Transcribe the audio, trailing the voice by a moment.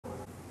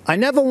I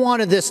never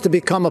wanted this to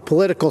become a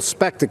political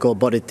spectacle,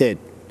 but it did.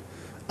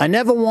 I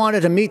never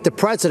wanted to meet the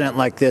president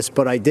like this,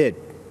 but I did.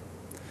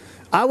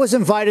 I was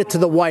invited to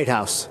the White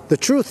House. The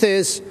truth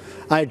is,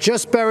 I had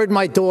just buried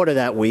my daughter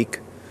that week.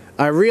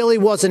 I really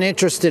wasn't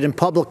interested in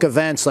public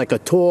events like a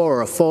tour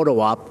or a photo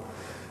op.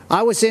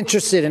 I was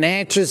interested in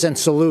answers and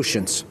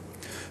solutions.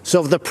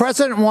 So if the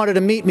president wanted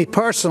to meet me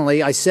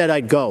personally, I said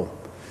I'd go.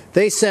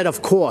 They said,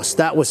 of course,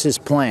 that was his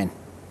plan.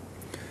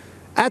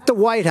 At the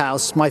White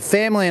House, my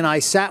family and I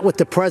sat with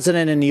the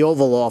president in the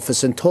Oval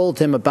Office and told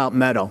him about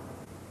Meadow.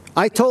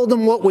 I told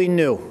him what we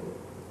knew.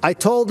 I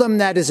told him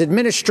that his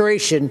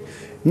administration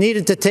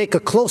needed to take a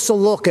closer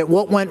look at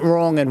what went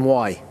wrong and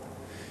why.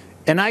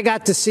 And I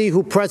got to see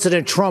who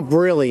President Trump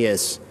really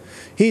is.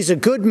 He's a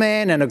good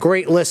man and a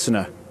great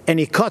listener, and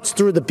he cuts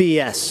through the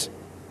BS.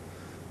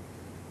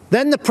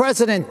 Then the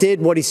president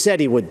did what he said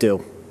he would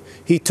do.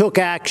 He took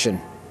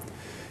action.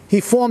 He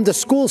formed a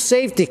school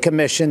safety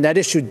commission that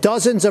issued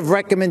dozens of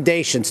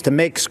recommendations to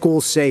make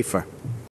schools safer.